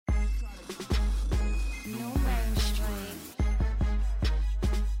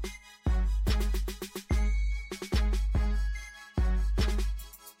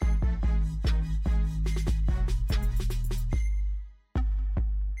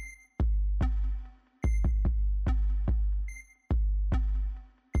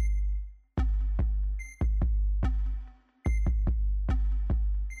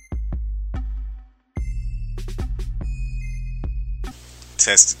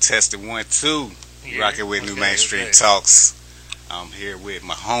Tested 1, 2. Yeah. Rocking with NuMainstream Talks. I'm here with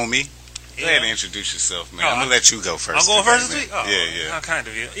my homie. Go ahead and introduce yourself, man. I'm gonna let you go first. I'm going first this week. Oh, yeah. Kind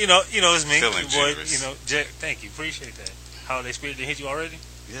of. You know, it's me, Feeling your boy. generous. Jack. Thank you, appreciate that. Holiday spirit did hit you already?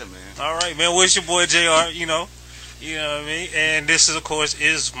 Yeah, man. All right, man. Well, it's your boy Jr. You know what I mean. And this is, of course,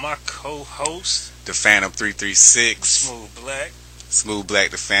 is my co-host, The Phantom 336. Smooth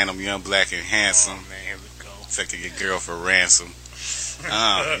Black, the Phantom, young, black, and handsome. Oh man, here we go. Taking your girl for ransom.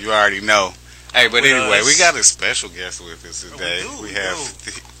 You already know. Hey, but anyway, we got a special guest with us today. We have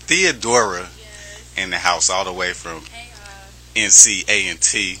Theodora in the house, all the way from NC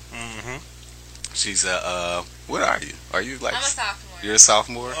A&T. She's what are you? Are you like? I'm a sophomore. You're a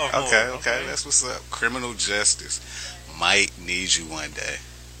sophomore? Oh, okay. That's what's up. Criminal justice might need you one day.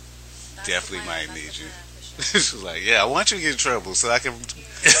 Definitely might need you. She's like, yeah, I want you to get in trouble so I can.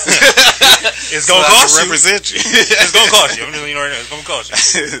 It's gonna cost you. Represent you. It's gonna cost you. I'm just letting you know right now. It's gonna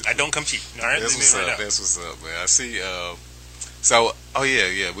cost you. I don't come cheap. All right. That's what's up. That's what's up, man. I see. So,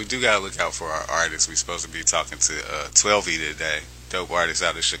 we do gotta look out for our artists. We're supposed to be talking to 12E today. Dope artist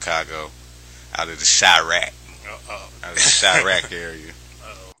out of Chicago, out of the Chirac, out of the Chirac area.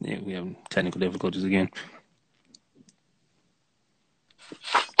 Yeah, we have technical difficulties again.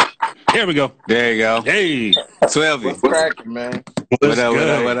 There we go. There you go. Hey, 12E. What's cracking, man? What up?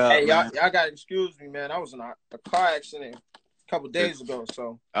 Hey, man? y'all gotta excuse me, man. I was in a car accident a couple days ago,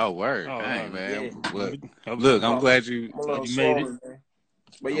 so. Oh, word. Oh, Dang, man. yeah. Look, I'm glad you I'm a little you made it. swollen, man.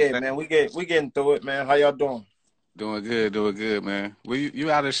 But yeah, man, we getting through it, man. How y'all doing? doing good, man. Well,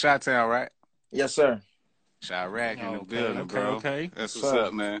 you out of Chi-Town, right? Yes, sir. Chirac in the building, bro. Okay. That's Yes, what's sir.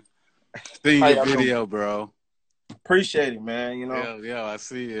 up, man. Seen How your y'all doing? video, bro. Appreciate it, man. You know. Yeah, I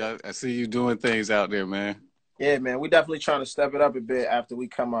see you. I see you doing things out there, man. Yeah, man. We definitely trying to step it up a bit after we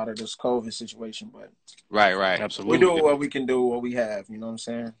come out of this COVID situation, but Right. we Absolutely. do what we can do, what we have. You know what I'm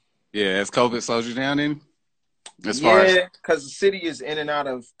saying? Yeah, has COVID slowed you down then? As far as because the city is in and out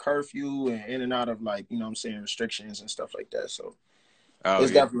of curfew and in and out of, like, you know what I'm saying, restrictions and stuff like that. So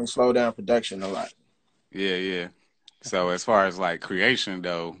it's definitely slowed down production a lot. Yeah. So as far as like creation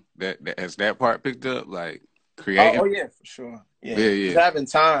though, that has that part picked up, like creating? Oh yeah, for sure. Yeah. Just having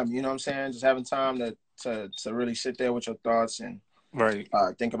time, you know what I'm saying? Just having time to really sit there with your thoughts and Right.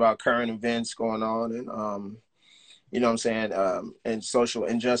 think about current events going on and you know what I'm saying, and social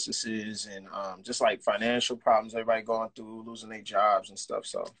injustices and just like financial problems everybody going through, losing their jobs and stuff.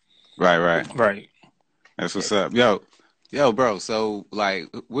 So Right. That's what's up. Yo, bro. So like,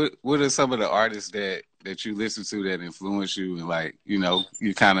 what are some of the artists that you listen to that influence you and, like, you know,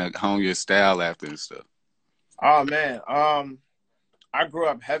 you kind of hone your style after and stuff? Oh man, I grew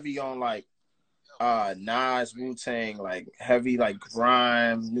up heavy on like Nas, Wu-Tang, like heavy like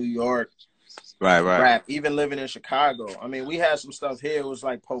grime, New York. Right. Rap, even living in Chicago. I mean, we had some stuff here. It was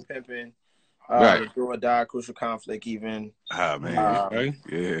like Po Pimpin', Do or Die, Crucial Conflict, even. Oh man, Right.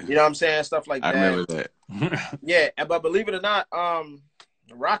 yeah. You know what I'm saying? Stuff like that. I remember that. Yeah, but believe it or not,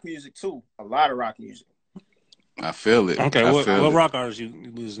 rock music too. A lot of rock music. I feel it. Okay. I What feel it. rock artists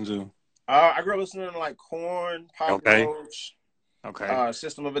you listen to? I grew up listening to like Korn, Pop Okay. Roach, Okay.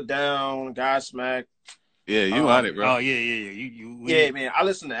 System of a Down, Godsmack. Yeah, you on it, bro. Oh yeah. You. Yeah, man, I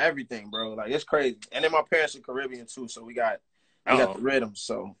listen to everything, bro. Like, it's crazy. And then my parents are Caribbean too, so we got the rhythm.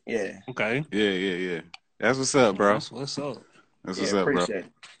 So yeah. Okay. Yeah. That's what's up, bro. That's what's up. That's what's up, bro. Appreciate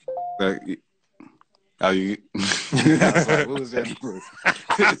it. Like, oh, you? I was like, what was that?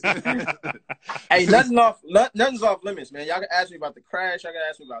 Hey, nothing's off limits, man. Y'all can ask me about the crash. Y'all can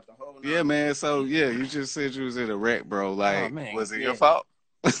ask me about the whole. Yeah, man. So yeah, you just said you was in a wreck, bro. Like, man. was it your fault?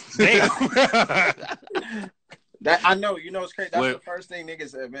 Damn. That I know. You know, it's crazy. That's the first thing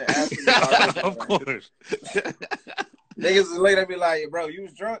niggas have been asking me about. Of course. Niggas is later be like, bro, you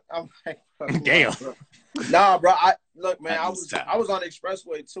was drunk. I'm like, Damn. Bro. Nah, bro. Look, man. I was on the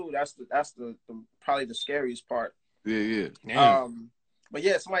expressway too. That's the probably the scariest part. Yeah. But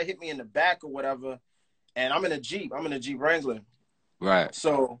yeah, somebody hit me in the back or whatever, and I'm in a Jeep. I'm in a Jeep Wrangler. Right.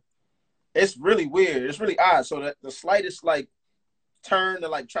 So it's really weird. It's really odd. So that the slightest like turn to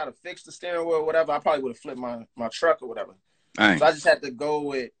like try to fix the steering wheel or whatever, I probably would have flipped my truck or whatever. Dang. So I just had to go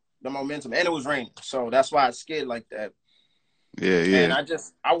with the momentum, and it was raining, so that's why I skid like that. Yeah. And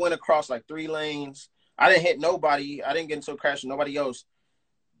I went across like 3 lanes. I didn't hit nobody. I didn't get into a crash with nobody else.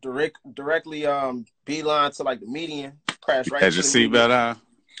 Directly beeline to like the median, crash right. Had your seatbelt on?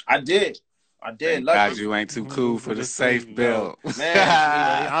 I did. Thank God you ain't too cool for the safe belt.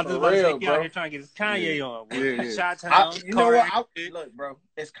 Man, I'm just about to take you out here trying to get this Kanye on. Yeah. Chi-Town, you know what? Look, bro,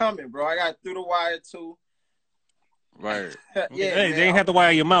 it's coming, bro. I got through the wire too. Right. Yeah, Hey, man, they ain't have to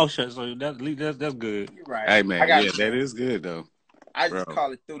wire your mouth shut, so that's good. You're right. Hey, man. I got Yeah, that is good though. I bro. just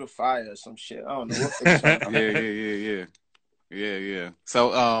call it Through the Fire or some shit. I don't know. We'll figure something out. Yeah.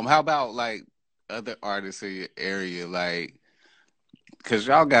 So, how about like other artists in your area, like, cause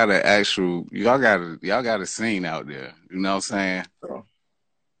y'all got a scene out there. You know what I'm saying? So,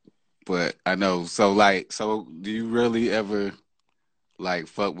 But I know. So do you really ever like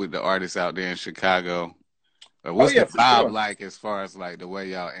fuck with the artists out there in Chicago? Or oh what's the yeah, for vibe sure. like as far as like the way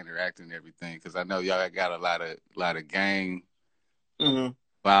y'all interact and everything? Because I know y'all got a lot of gang Mm-hmm.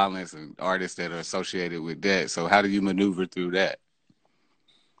 violence and artists that are associated with that. So how do you maneuver through that?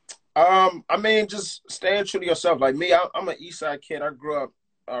 I mean, just staying true to yourself. Like me, I'm an East Side kid. I grew up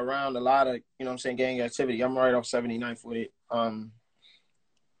around a lot of, gang activity. I'm right off 79th with it.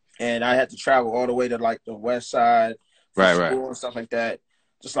 And I had to travel all the way to like the West Side for Right. school and stuff like that.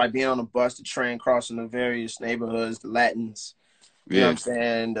 Just like being on the bus, the train, crossing the various neighborhoods, the Latins. You know what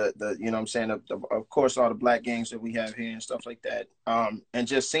I'm saying? Of course, all the black gangs that we have here and stuff like that. And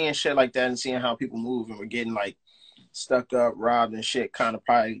just seeing shit like that and seeing how people move and we're getting like stuck up, robbed and shit kind of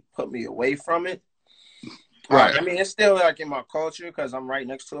probably put me away from it. Right. I mean, it's still like in my culture because I'm right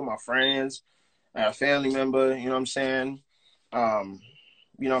next to it, my friends, a family member, you know what I'm saying? A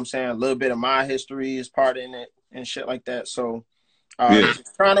little bit of my history is part in it and shit like that. So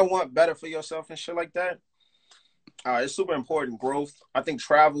just trying to want better for yourself and shit like that. It's super important. Growth. I think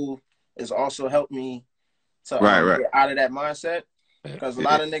travel has also helped me to get out of that mindset. Because a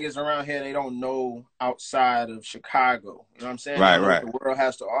lot of niggas around here, they don't know outside of Chicago. You know what I'm saying? They know what the world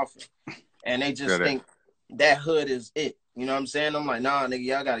has to offer. And they just think that hood is it. You know what I'm saying? I'm like, nah, nigga,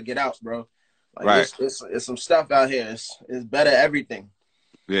 y'all got to get out, bro. Like, it's some stuff out here. It's better everything.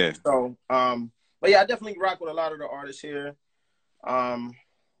 Yeah. So, but yeah, I definitely rock with a lot of the artists here.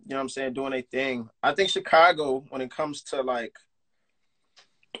 You know what I'm saying? Doing their thing. I think Chicago, when it comes to like,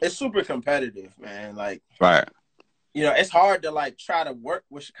 it's super competitive, man. Like, it's hard to like try to work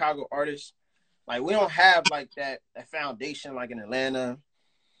with Chicago artists. Like we don't have like that foundation like in Atlanta.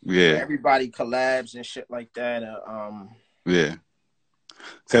 Yeah. Where everybody collabs and shit like that. Yeah.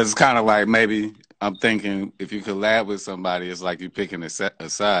 Because it's kind of like maybe I'm thinking if you collab with somebody, it's like you're picking a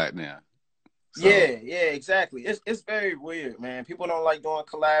side now. So. Yeah, exactly. It's very weird, man. People don't like doing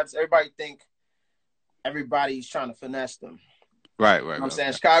collabs. Everybody think everybody's trying to finesse them. Right. You know what I'm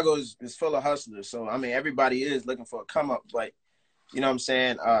saying? Chicago is full of hustlers. So, I mean, everybody is looking for a come up, but, you know what I'm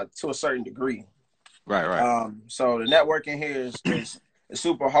saying, to a certain degree. Right. So the networking here is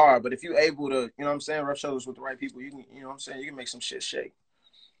super hard. But if you're able to, you know what I'm saying, rub shoulders with the right people, you can, you know what I'm saying, you can make some shit shake.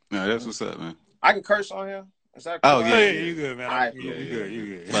 No, that's what's up, man. I can curse on here. Is that cool? Oh, yeah, you good, man. All right,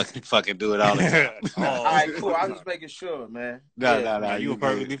 you good. Fucking do it all the time. All right, cool. I'm just making sure, man. No. You are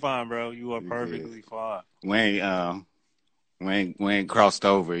perfectly fine, bro. You are perfectly fine. We ain't crossed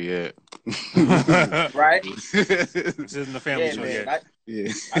over yet. Right? This isn't a family show yet.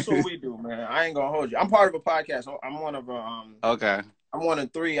 That's what we do, man. I ain't gonna hold you. I'm part of a podcast. I'm one of I'm one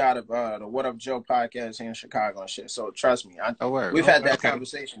of 3 out of the What Up Joe podcast here in Chicago and shit. So trust me, we've had that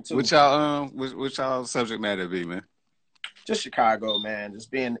conversation too. Which y'all subject matter be, man? Just Chicago, man.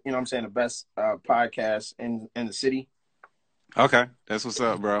 Just being, you know what I'm saying, the best podcast in the city. Okay, that's what's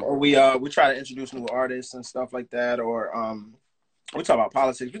up, bro. Or we try to introduce new artists and stuff like that, or we talk about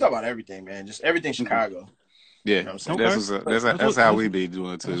politics. We talk about everything, man. Just everything Chicago. Yeah, you know what I'm saying? That's what's up. That's how we be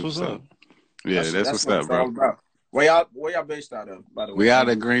doing too. That's what's up. Yeah, that's what's up, bro. Where y'all based out of, by the way? We out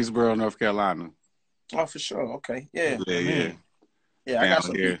of Greensboro, North Carolina. Oh, for sure. Okay. Yeah. Yeah. I got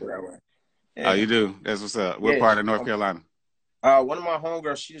some people that way. Yeah. Oh, you do? That's what's up. What part of North Carolina? One of my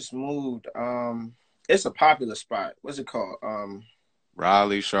homegirls, she just moved. It's a popular spot. What's it called?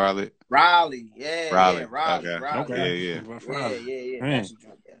 Raleigh, Charlotte. Raleigh. Yeah. Raleigh. Raleigh. Okay. Raleigh. Yeah.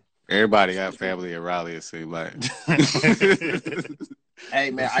 Everybody got family in Raleigh, it seems like.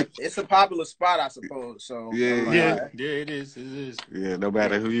 Hey, man, it's a popular spot, I suppose. So yeah, it is. It is. Yeah, no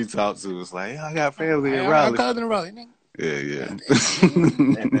matter who you talk to, it's like, I got family in Raleigh. I got cousin in Raleigh. Yeah.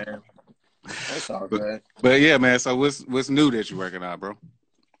 Hey, man. That's all good. But yeah, man. So what's new that you're working on, bro?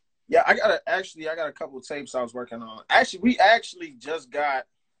 Yeah, I got a couple of tapes I was working on. We just got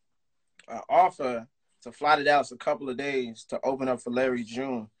an offer to fly to Dallas a couple of days to open up for Larry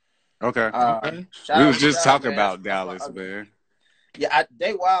June. Okay. We was just talking about Dallas, man. Yeah,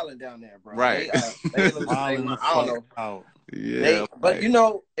 they wilding down there, bro. Right. They I don't know. Yeah. But you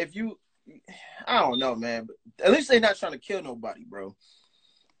know, I don't know, man. But at least they not trying to kill nobody, bro.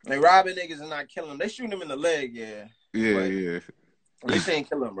 They robbing niggas and not killing them. They shooting them in the leg, yeah. Yeah. At least they ain't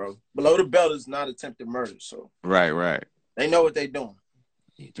killing them, bro. Below the belt is not attempted murder, so. Right. They know what they doing.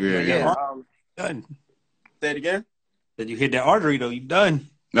 Yeah. Done. Say it again. Did you hit that artery though? You done.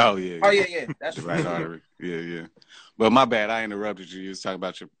 Oh yeah, Oh yeah. yeah. That's The right artery. Yeah. But my bad, I interrupted you. You was talking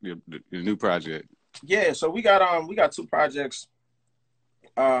about your new project. Yeah, so we got two projects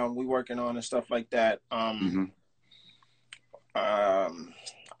we working on and stuff like that. I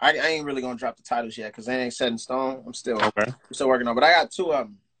ain't really gonna drop the titles yet because they ain't set in stone. I'm still working on, but I got two of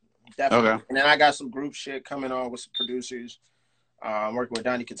them definitely. Okay. And then I got some group shit coming on with some producers. I'm working with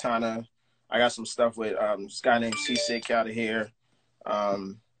Donnie Katana. I got some stuff with this guy named C-Sick out of here. I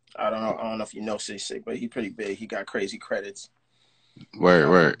don't know if you know C-Sick, but he pretty big. He got crazy credits.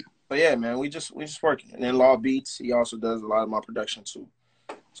 Word. But yeah, man, we just working. And then Law Beats, he also does a lot of my production too.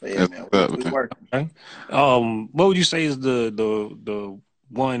 So yeah, man, we working. Okay. What would you say is the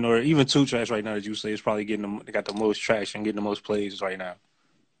one or even two tracks right now that you say is probably got the most traction, getting the most plays right now?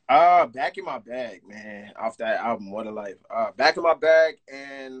 Back in My Bag, man, off that album, What a Life. Back in My Bag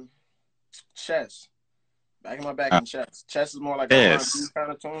and Chess. Back in My Bag and Chess. Chess is more like a R&B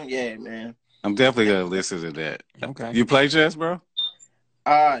kind of tune. Yeah, man. I'm definitely gonna listen to that. Okay. You play chess, bro?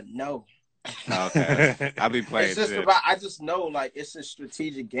 No. Okay. I be playing it's just chess. I just know like it's a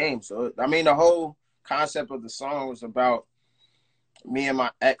strategic game. So I mean the whole concept of the song was about me and my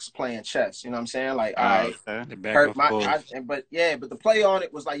ex playing chess. You know what I'm saying? Like I hurt but the play on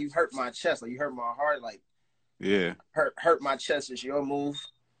it was like you hurt my chest, like you hurt my heart, like hurt my chest is your move.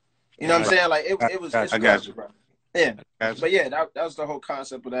 You know what I'm saying? Like it was. I got you, bro. Yeah, but yeah, that was the whole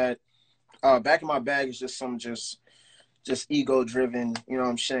concept of that. Back in My Bag is just some just ego driven. You know what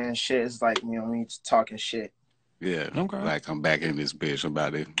I'm saying? Shit. It's like me just talking shit. Yeah. Okay. Like I'm back in this bitch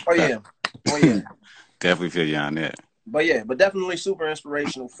about it. Oh yeah. Definitely feel you on that. But yeah, definitely super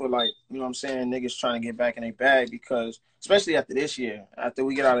inspirational for like, you know what I'm saying, niggas trying to get back in their bag because especially after this year, after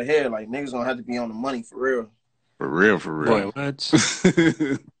we get out of here, like niggas gonna have to be on the money for real. For real. Boy, what?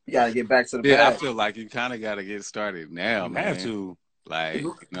 You gotta get back to the bag. I feel like you kind of gotta get started now, man. Have to. Like,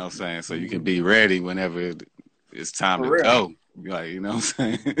 you know what I'm saying? So you can be ready whenever it's time to go. Like, you know what I'm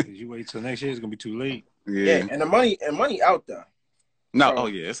saying? If you wait till next year, it's gonna be too late. Yeah, and the money out there. No, so,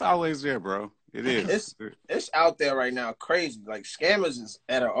 it's always there, bro. It is. It's out there right now, crazy. Like scammers is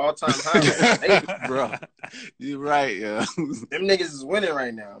at an all-time high, bro. You're right, yeah. Them niggas is winning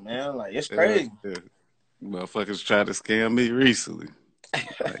right now, man. Like it's crazy. Motherfuckers tried to scam me recently.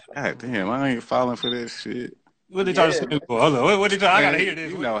 Like, God damn, I ain't falling for that shit. What they trying to scam for? Hold on, what they trying? I gotta hear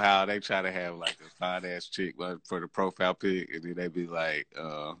this. You know how they try to have like a fine ass chick for the profile pic, and then they be like,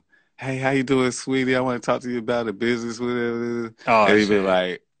 "Hey, how you doing, sweetie? I want to talk to you about a business, whatever." And he be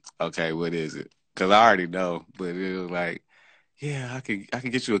like, "Okay, what is it?" Because I already know, but it was like, "Yeah, I can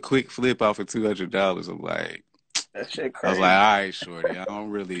get you a quick flip off of $200." I'm like, that shit crazy. I was like, "All right, shorty, I don't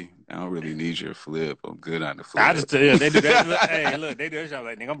really need your flip. I'm good on the flip." I just tell you, they do that. Hey, look, they do that shit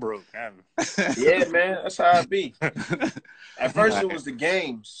like, nigga, I'm broke. Yeah, man, that's how it be. At first, it was the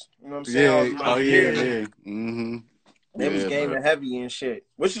games. You know what I'm saying? Yeah. Mm-hmm. They was gaming heavy and shit,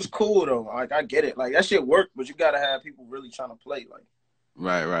 which is cool though. Like I get it. Like that shit worked, but you gotta have people really trying to play. Like,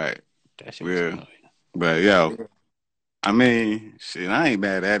 right. That shit But I mean, shit, I ain't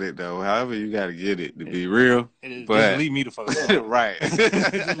mad at it though. However, you gotta get it to be real. But just leave me the fuck alone. Right.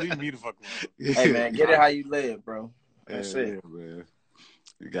 Just leave me the fuck alone. Hey man, get it how you live, bro. That's it. Yeah, man.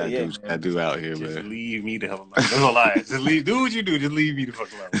 You gotta do what you gotta do out here, just man. Leave me the hell alone. That's all I ask. Just do what you do. Just leave me the fuck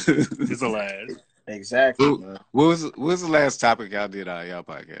alone. That's all I ask. Exactly. Man. What was the last topic y'all did on y'all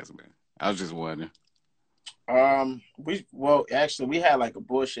podcast, man? I was just wondering. We had like a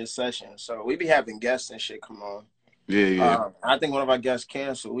bullshit session, so we be having guests and shit come on. Yeah. I think one of our guests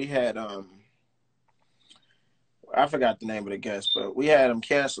canceled. We had I forgot the name of the guest, but we had him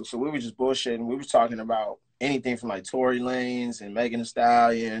canceled. So we were just bullshitting. We were talking about anything from like Tory Lanez and Megan Thee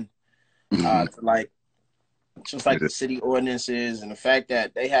Stallion, to like just like the city ordinances and the fact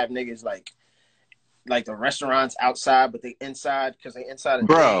that they have niggas like the restaurants outside, but they inside because they inside.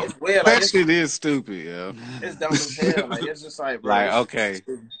 Bro, it's weird. That shit is stupid, yo. It's dumb as hell. Like it's just like, bro, like okay,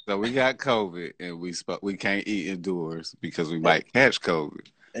 so we got COVID and we can't eat indoors because we might catch COVID.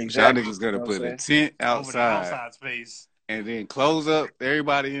 Exactly. Y'all niggas gonna put a tent outside, outside space, and then close up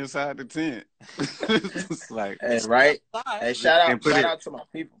everybody inside the tent. It's like, hey, right? Hey, shout out to my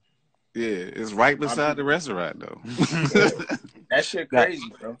people. Yeah, it's right beside the restaurant though. That shit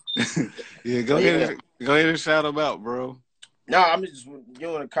crazy, bro. Yeah, go ahead and shout them out, bro. No, I'm just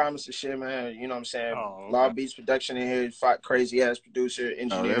doing the comments and shit, man. You know what I'm saying? Law Beats production in here, crazy ass producer,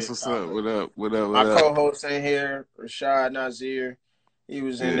 engineer. Oh, that's what's up. What up? My co-host in here, Rashad Nazir. He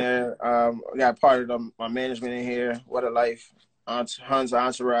was in there. I got part of my management in here. What a life. Hans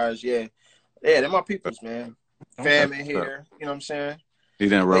Entourage, yeah, they're my peoples, man. Fam in here, you know what I'm saying? He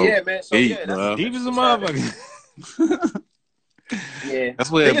didn't roll. Yeah, man. So deep, that's deep as a motherfucker. Yeah.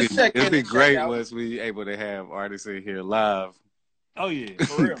 That's what Niggas check it'd in be and check great out. once we able to have artists in here live. Oh yeah,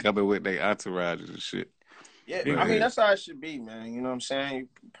 For real. Coming with their entourages and shit. Yeah, But, I mean that's how it should be, man. You know what I'm saying?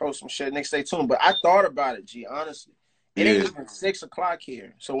 You post some shit, niggas stay tuned. But I thought about it, G. Honestly, it ain't even 6 o'clock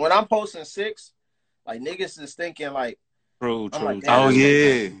here. So when I'm posting 6, like niggas is thinking like, true. I'm like, oh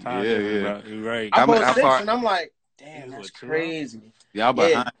damn, yeah. You're right. I post How 6 far? and I'm like, damn, that's What, 2 hours? crazy. Y'all Yeah,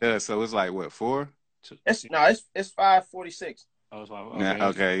 behind us, so it's like what 4? it's 5:46. Oh, it's Yeah,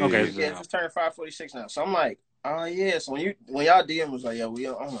 okay, okay. yeah. Yeah, it's just turned 5:46 now. So I'm like, oh yeah. So when y'all DM was like, yo,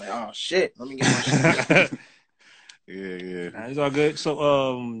 I'm like, oh shit, let me get my shit. Yeah. Nah, it's all good.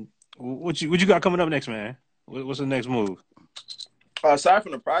 So, what you got coming up next, man? What's the next move? Aside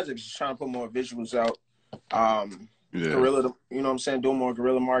from the projects, just trying to put more visuals out. Yeah. Guerrilla, you know what I'm saying? Doing more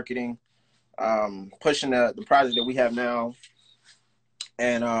guerrilla marketing. Pushing the project that we have now.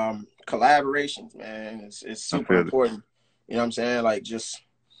 And collaborations, man. It's super important. You know what I'm saying? Like just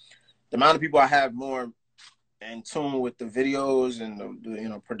the amount of people I have more in tune with the videos and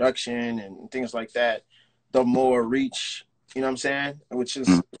the production and things like that, the more reach, you know what I'm saying? Which is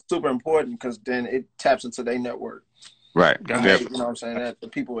super important because then it taps into their network. Right. You know what I'm saying? That the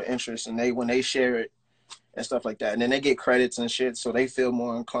people with interest and when they share it and stuff like that. And then they get credits and shit, so they feel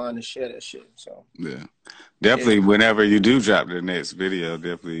more inclined to share that shit. So yeah. Definitely whenever you do drop the next video,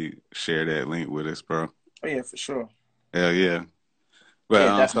 definitely share that link with us, bro. Oh yeah, for sure. Hell yeah.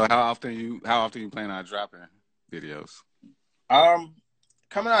 Well, Yeah, so how often you plan on dropping videos?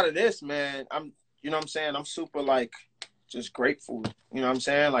 Coming out of this, man, you know what I'm saying? I'm super like just grateful. You know what I'm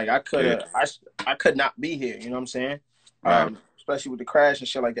saying? Like I could not be here, you know what I'm saying? Right. Especially with the crash and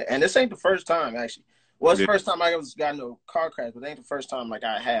shit like that. And this ain't the first time actually. Well, it's the first time I got no car crash, but it ain't the first time like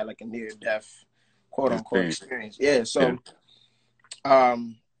I had like a near death quote unquote experience. Yeah. So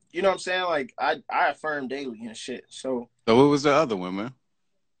you know what I'm saying? Like I affirm daily and shit. So what was the other one, man?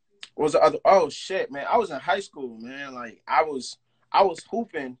 What was the other? Oh shit, man! I was in high school, man. Like I was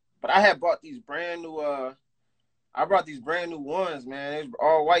hooping, but I had bought these brand new. I brought these brand new ones, man. They was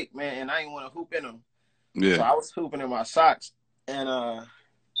all white, man, and I didn't want to hoop in them. Yeah. So I was hooping in my socks, and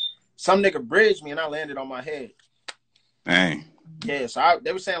some nigga bridged me, and I landed on my head. Dang. Yeah. So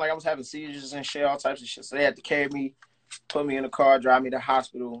they were saying like I was having seizures and shit, all types of shit. So they had to carry me, put me in the car, drive me to the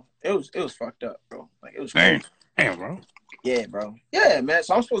hospital. It was fucked up, bro. Like it was crazy. Damn, bro. Yeah, bro. Yeah, man.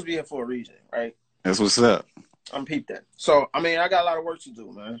 So I'm supposed to be here for a reason, right? That's what's up. I'm peeped that. So, I mean, I got a lot of work to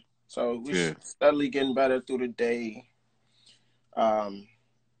do, man. So we're steadily getting better through the day.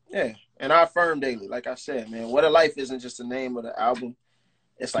 Yeah. And I affirm daily, like I said, man. What a Life isn't just the name of the album.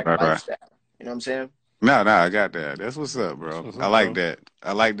 It's like a lifestyle. You know what I'm saying? No, I got that. That's what's up, bro. I like that.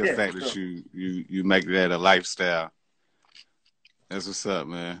 I like the fact that you make that a lifestyle. That's what's up,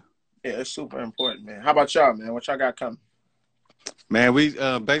 man. Yeah, it's super important, man. How about y'all, man? What y'all got coming? Man, we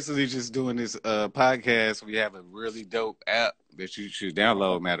basically just doing this podcast. We have a really dope app that you should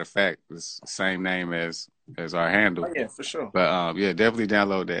download. Matter of fact, it's the same name as our handle. Oh, yeah, for sure. But yeah, definitely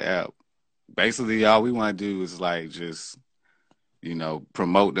download that app. Basically, all we want to do is like just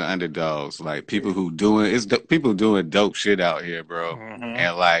promote the underdogs, like people who people doing dope shit out here, bro.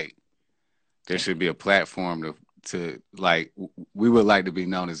 And like there should be a platform to like we would like to be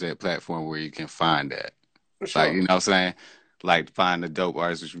known as that platform where you can find that. For sure. Like, you know what I'm saying? Like find the dope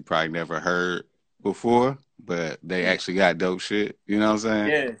artists that you probably never heard before, but they actually got dope shit. You know what I'm saying?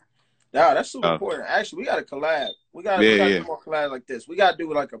 Yeah. Yeah, that's super important. Actually, we got to collab. We got to do more collabs like this. We got to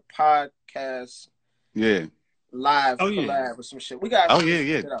do like a podcast. Yeah. Live collab or some shit. We got.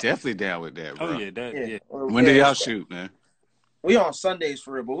 Definitely down with that, bro. Oh yeah, When do y'all shoot, man? We on Sundays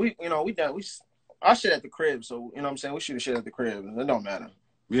for real, but we done. Our shit at the crib, so you know what I'm saying. We shoot the shit at the crib. It don't matter.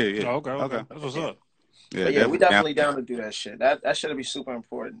 Yeah. Oh, okay. That's what's up. Yeah, we definitely down to do that shit. That should be super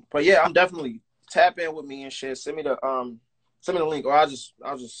important. But yeah, I'm definitely tap in with me and shit. Send me the link, or I'll just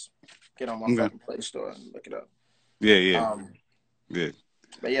get on my fucking Play Store and look it up. Yeah.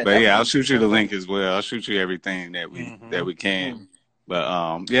 But yeah, I'll shoot you the link as well. I'll shoot you everything that we can. But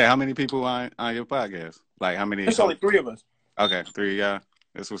how many people on your podcast? Like how many? It's only 3 of us. Okay, 3 guys.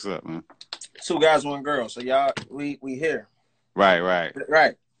 That's what's up, man. 2 guys, 1 girl. So y'all, we here.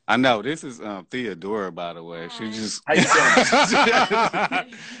 Right. I know this is Theodora, by the way. She just how you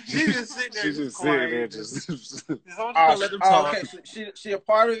doing? She's just sitting there. She's just sitting there. Just let them talk. Okay, so she a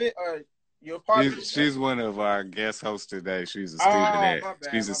part of it, or you're a part of it? She's one of our guest hosts today. She's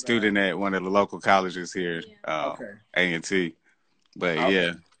a student at one of the local colleges here, A&T. But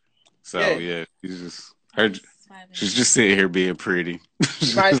she's just sitting here being pretty.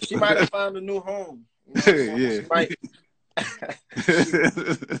 She might have found a new home. You know,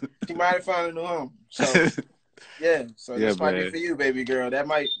 she might have found a new home. So Yeah, so Yeah, this might be man. for you, baby girl.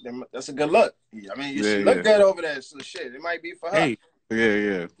 That's a good look. I mean, you Yeah, look good over there, so shit, it might be for her. Hey,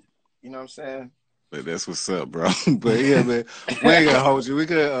 Yeah. You know what I'm saying? But that's what's up, bro. But yeah, man, we ain't gonna hold you. We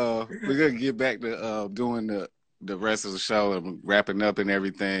gonna get back to doing the rest of the show and wrapping up and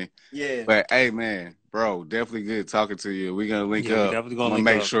everything. Yeah, But hey, man, bro, definitely good talking to you. We're gonna link yeah, we up. definitely I'm gonna gonna link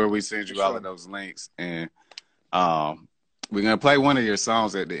make up. sure we send you For all sure. of those links, and we're gonna play one of your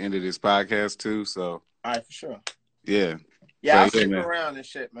songs at the end of this podcast too. So all right, for sure. yeah, Yeah, I'll but, sleep man. around and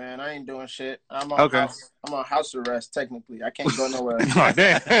shit, man. I ain't doing shit. I'm Okay. on house arrest technically. I can't go nowhere Oh,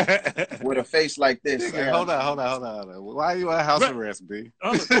 damn. with a face like this. Nigga, hold on. Why are you on house Right. arrest, B?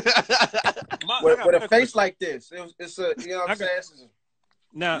 Hold With a face like this. It's a, you know what I'm saying?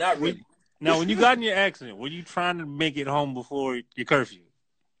 Now, Not really. Now, when you got in your accident, were you trying to make it home before your curfew?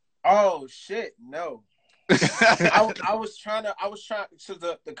 Oh shit, no. I was trying. So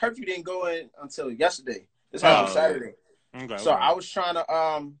the curfew didn't go in until yesterday. This happened Saturday. Okay, So okay. I was trying to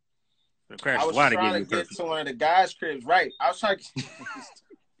get to one of the guys' cribs. Right. I was trying to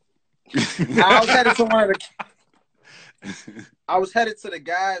I was headed to one of the I was headed to the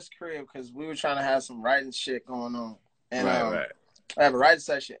guy's crib because we were trying to have some writing shit going on. And right. I have a writing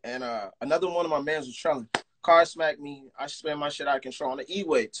session. And another one of my mans was trailing. Car smacked me. I spin my shit out of control on the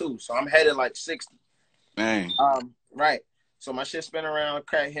E-way too. So I'm headed like 60. Dang. Right. So my shit spin around,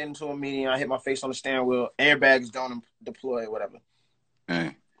 crack, hit into a median. I hit my face on the steering wheel. Airbags don't deploy, whatever.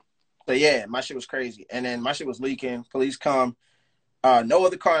 Dang. So yeah, my shit was crazy. And then my shit was leaking. Police come. No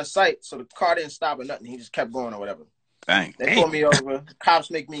other car in sight. So the car didn't stop or nothing. He just kept going or whatever. Dang. They pulled me over. Cops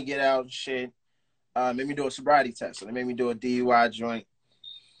make me get out and shit. Made me do a sobriety test. So they made me do a DUI joint.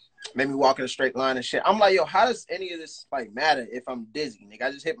 Made me walk in a straight line and shit. I'm like, yo, how does any of this like matter if I'm dizzy? Nigga,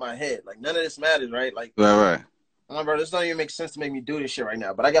 I just hit my head. Like none of this matters, right? Like, Right. I'm like, bro, this don't even make sense to make me do this shit right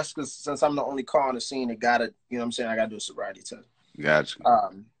now. But I guess because since I'm the only car on the scene, it gotta, you know what I'm saying? I gotta do a sobriety test. Gotcha.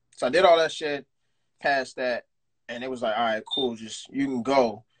 So I did all that shit, passed that, and it was like, all right, cool, just you can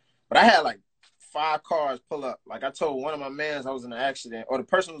go. But I had like 5 cars pull up. Like I told one of my mans I was in an accident, or the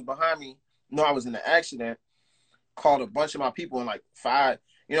person who was behind me knew I was in an accident, called a bunch of my people in like 5.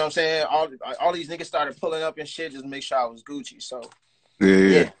 You know what I'm saying? All these niggas started pulling up and shit just to make sure I was Gucci. So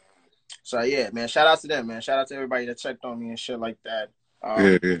Yeah. So yeah, man. Shout out to them, man. Shout out to everybody that checked on me and shit like that.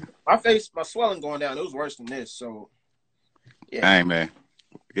 Yeah. My swelling going down. It was worse than this. So yeah. Dang, man.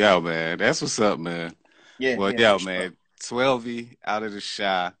 Yo, man. That's what's up, man. Yeah. Well, yeah, man. 12 out of the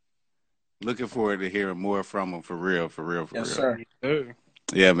shy. Looking forward to hearing more from him for real. Yes, sir.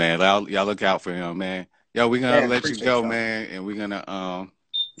 Yeah, man. Y'all look out for him, man. Yo, we're gonna let you go, y'all. man, and we're gonna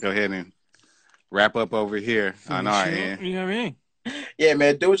go ahead and wrap up over here on our end. You know what I mean? Yeah,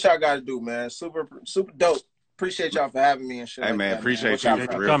 man. Do what y'all gotta do, man. Super dope. Appreciate y'all for having me and shit. Hey, like man. that, Appreciate man. you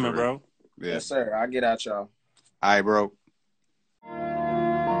For for real. coming, bro. Yeah. Yes, sir. I'll get out y'all. All right, bro.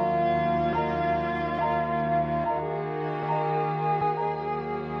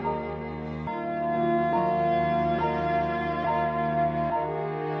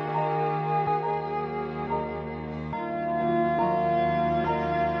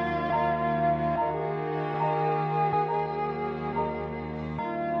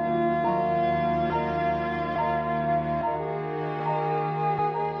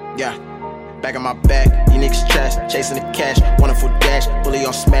 Yeah, back on my back, these niggas trash, chasing the cash, wonderful dash, bully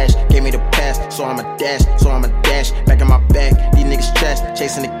on smash, gave me the pass, so I'ma dash, back on my back, these niggas trash,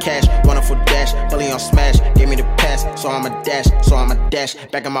 chasing the cash, wonderful dash, bully on smash, gave me the pass, so I'ma dash,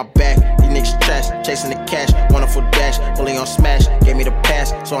 back on my back, these niggas trash, chasing the cash, wonderful dash, bully on smash, gave me the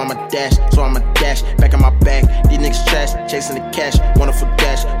pass, so I'ma dash, back on my back, these niggas trash, chasing the cash, wonderful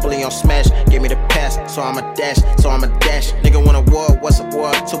dash, bully on smash, gave me the pass, so I'ma dash, nigga want a war, what's a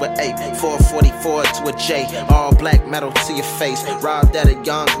war to an 8, 444 to a J, all black metal to your face, robbed at a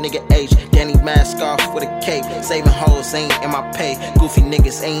young nigga age, Danny mask off with a cape, saving hoes ain't in my pay, goofy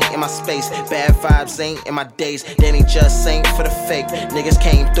niggas ain't in my space, bad vibes ain't in my days, Danny just ain't for the fake, niggas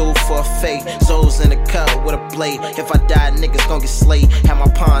came through for a fake, Zoes in the cut with a blade, if I die niggas gon' get slayed, have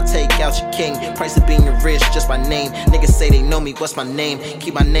my pawn take out your king, price of being rich just my name, niggas say they know me, what's my name,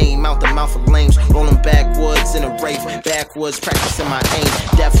 keep my name out the mouth of lames, rolling backwoods in a rave, backwoods practicing my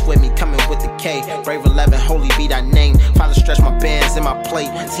aim, death with me coming with the K, Brave 11, holy be thy name, father stretch my bands in my plate,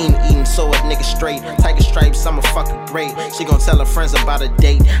 team eating so a nigga straight, tiger stripes I'm a fucking great, she gon' tell her friends about a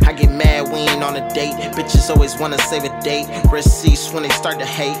date, I get mad we ain't on a date, bitches always wanna save a date, wrist cease when they start to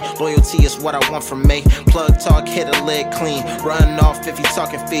hate, loyalty is what I want from me, plug talk hit a lid clean, run off if he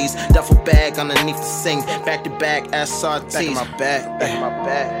talking fees, duffel bag underneath the sink, back to back SRTs, back in my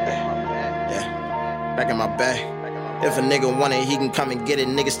back, yeah, back in my back. If a nigga want it, he can come and get it.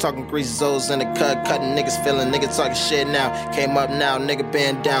 Niggas talking greasy Zoes in the cut, cutting niggas feeling. Niggas talking shit now. Came up now, nigga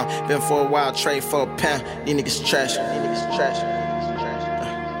been down. Been for a while, trade for a pound. These niggas trash.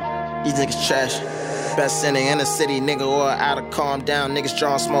 These niggas trash. Best in the inner city, nigga, or out of calm down. Niggas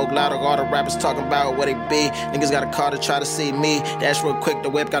drawing smoke louder. All the rappers talking about what they be. Niggas got a car to try to see me. Dash real quick, the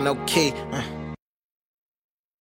whip got no key.